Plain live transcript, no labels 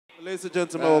Ladies and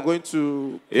gentlemen, we're going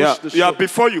to push the show. Yeah,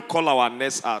 before you call our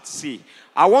next art, see,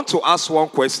 I want to ask one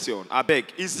question. I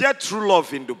beg, is there true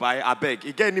love in Dubai? I beg,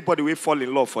 is there anybody will fall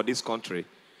in love for this country?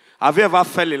 Have you ever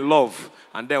fell in love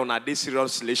and then on a this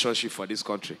serious relationship for this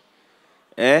country?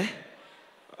 Eh?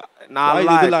 Now,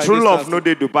 like, true love, no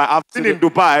day Dubai. I've been in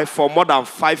Dubai for more than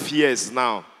 5 years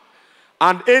now.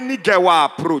 And any girl I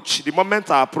approach, the moment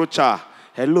I approach her,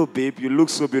 hello, babe, you look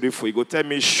so beautiful. You go tell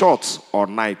me short or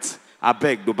night. I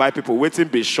beg, Dubai people, waiting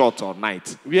be short or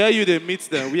night. Where you they meet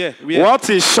them? Where? What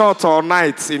is short or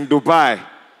night in Dubai?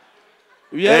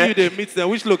 Where you they meet them?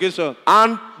 Which location?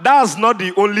 And that's not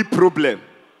the only problem,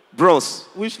 bros.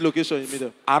 Which location you meet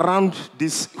them? Around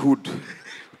this hood.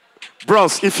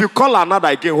 Bros, if you call another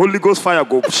again, Holy Ghost fire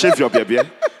go shave your baby.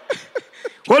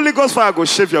 Holy Ghost fire go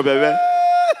shave your baby.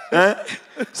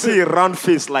 See a round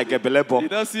face like a belebo.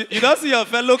 You don't see your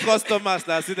fellow customers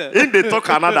now, see there. In they talk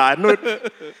another, I know.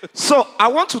 So I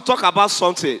want to talk about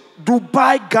something.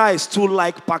 Dubai guys too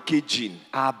like packaging.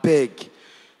 I beg.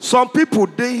 Some people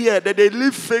they here that they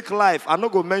live fake life. I'm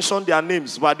not gonna mention their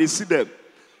names, but they see them.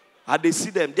 And they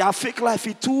see them. Their fake life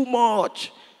is too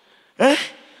much. I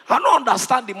don't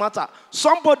understand the matter.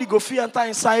 Somebody go enter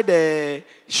inside the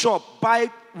shop, buy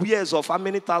wares of how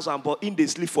many thousand, but in they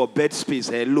sleep for bed space.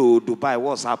 Hello, Dubai,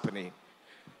 what's happening?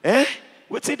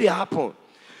 What did they happen?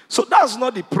 So that's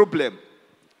not the problem.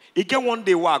 Again, one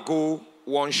day where I go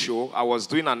one show, I was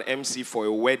doing an MC for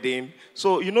a wedding.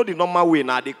 So you know the normal way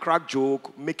now, they crack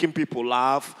joke, making people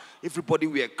laugh. Everybody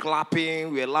were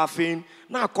clapping, we were laughing.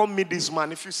 Now I come meet this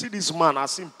man. If you see this man, I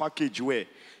see him package where.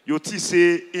 You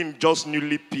say him just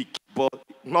newly picked, but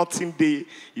nothing they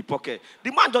he pocket.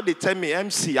 The man just they tell me,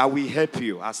 MC, I will help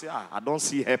you. I say, I don't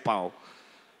see help out.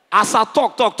 As I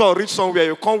talk, reach somewhere,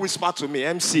 you come whisper to me,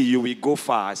 MC, you will go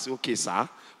far. I say, okay, sir.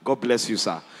 God bless you,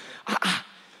 sir.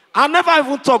 I never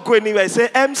even talk go anywhere. I say,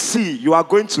 MC, you are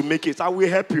going to make it. I will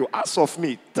help you. Ask of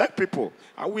me. Tell people,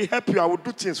 I will help you. I will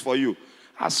do things for you.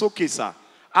 I say, okay, sir.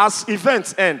 As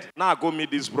events end, now I go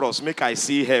meet these bros. Make I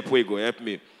see help where go help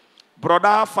me. Brother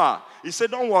Alpha, he said,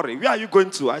 don't worry. Where are you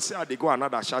going to? I said, they go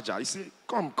another charger. He said,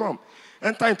 come.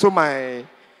 Enter into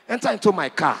my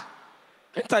car.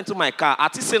 Enter into my car. I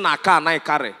say na car na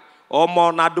carry. Or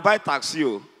more na Dubai taxi.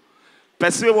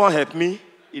 Person won't help me.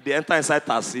 He enter inside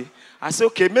taxi. I say,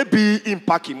 okay, maybe him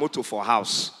park him motor for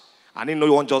house. And he know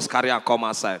you won't just carry and come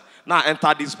outside. Now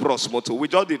enter this bros motor. We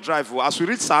just the drive. As we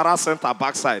reach Sarah Center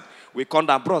backside, we come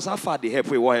down. Bros, how far they help?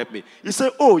 We won't help me. He said,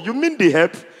 oh, you mean they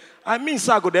help? I mean,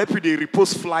 sir, go help you. They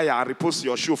repost flyer and repost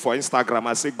your show for Instagram.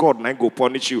 I say, God, now go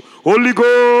punish you. Holy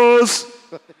Ghost.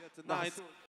 Tonight.